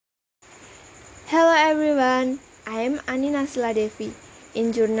Hello everyone, I am Anina Devi.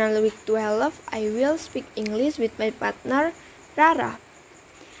 In Journal Week 12, I will speak English with my partner, Rara.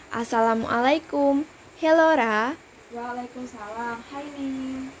 Assalamualaikum. Hello, Ra. Waalaikumsalam. Hi,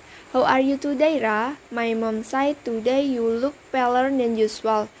 Nin. How are you today, Ra? My mom said today you look paler than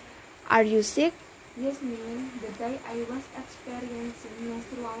usual. Are you sick? Yes, Nin. The day I was experiencing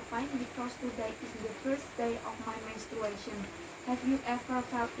menstrual pain because today is the first day of my menstruation. Have you ever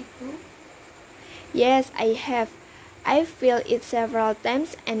felt it too? Yes, I have. I feel it several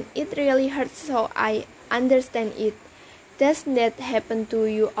times and it really hurts, so I understand it. Does that happen to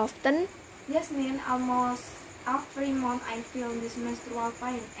you often? Yes, Nin. Almost every month I feel this menstrual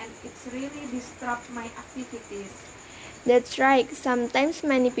pain and it's really disrupt my activities. That's right. Sometimes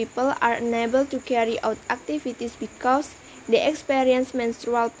many people are unable to carry out activities because they experience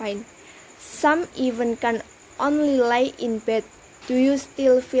menstrual pain. Some even can only lie in bed. Do you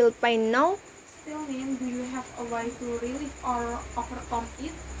still feel pain now? Still, Nin, do you have a way to relieve or overcome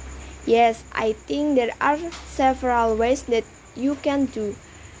it? Yes, I think there are several ways that you can do.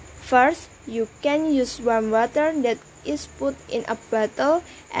 First, you can use warm water that is put in a bottle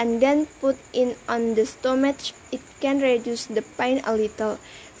and then put in on the stomach. It can reduce the pain a little.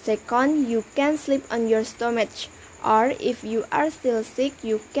 Second, you can sleep on your stomach. Or if you are still sick,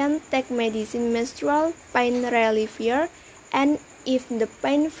 you can take medicine menstrual pain reliever, and if the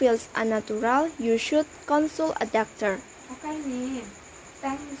pain feels unnatural, you should consult a doctor. Okay, Nin.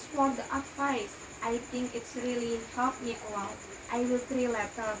 Thanks for the advice. I think it's really helped me a lot. I will try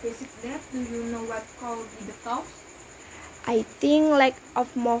later. Basic that, do you know what could be the cause? I think lack of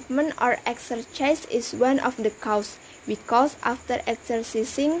movement or exercise is one of the causes, because after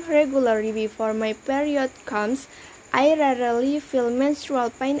exercising regularly before my period comes, I rarely feel menstrual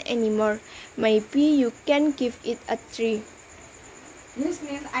pain anymore. Maybe you can give it a try. This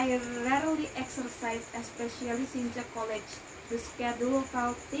means I rarely exercise, especially since college. The schedule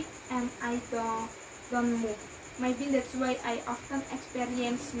felt thick and I don't move. Maybe that's why I often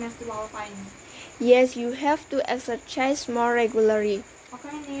experience menstrual pain. Yes, you have to exercise more regularly.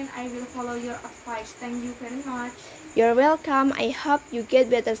 Okay, Nin, I will follow your advice. Thank you very much. You're welcome. I hope you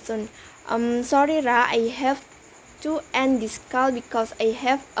get better soon. Sorry, Ra, I have to end this call because I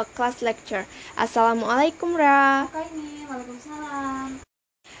have a class lecture. Assalamualaikum, Ra. Okay, Nin. Waalaikumsalam.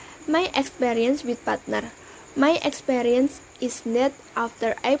 My experience with partner. My experience is that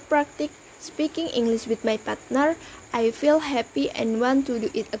after I practice speaking English with my partner, I feel happy and want to do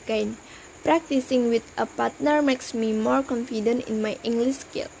it again. Practicing with a partner makes me more confident in my English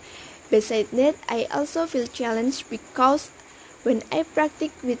skill. Besides that, I also feel challenged because when I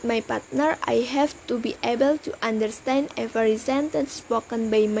practice with my partner, I have to be able to understand every sentence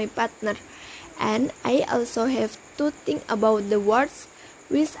spoken by my partner. And I also have to think about the words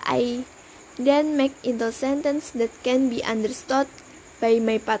which I then make into sentences that can be understood by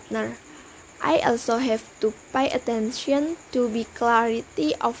my partner. I also have to pay attention to the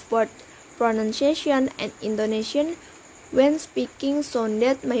clarity of word pronunciation and intonation when speaking so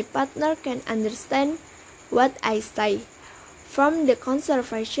that my partner can understand what I say. From the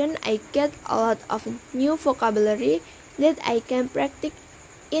conversation, I get a lot of new vocabulary that I can practice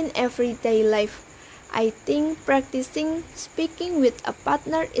in everyday life. I think practicing speaking with a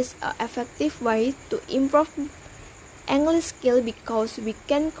partner is an effective way to improve English skill because we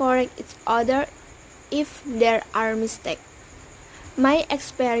can correct each other if there are mistakes. My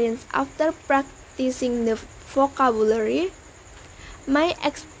experience after practicing the vocabulary. My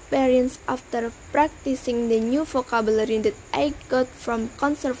experience after practicing the new vocabulary that I got from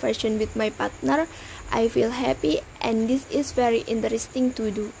conversation with my partner, I feel happy and this is very interesting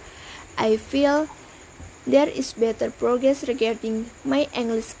to do. I feel there is better progress regarding my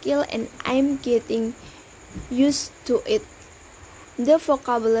English skill and I'm getting used to it. The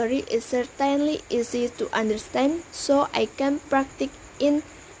vocabulary is certainly easy to understand, so I can practice in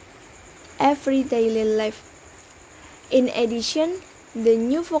everyday life. In addition, the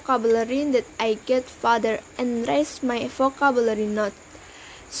new vocabulary that I get further enrich my vocabulary note,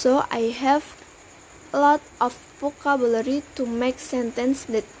 so I have a lot of vocabulary to make sentences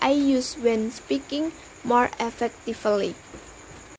that I use when speaking more effectively.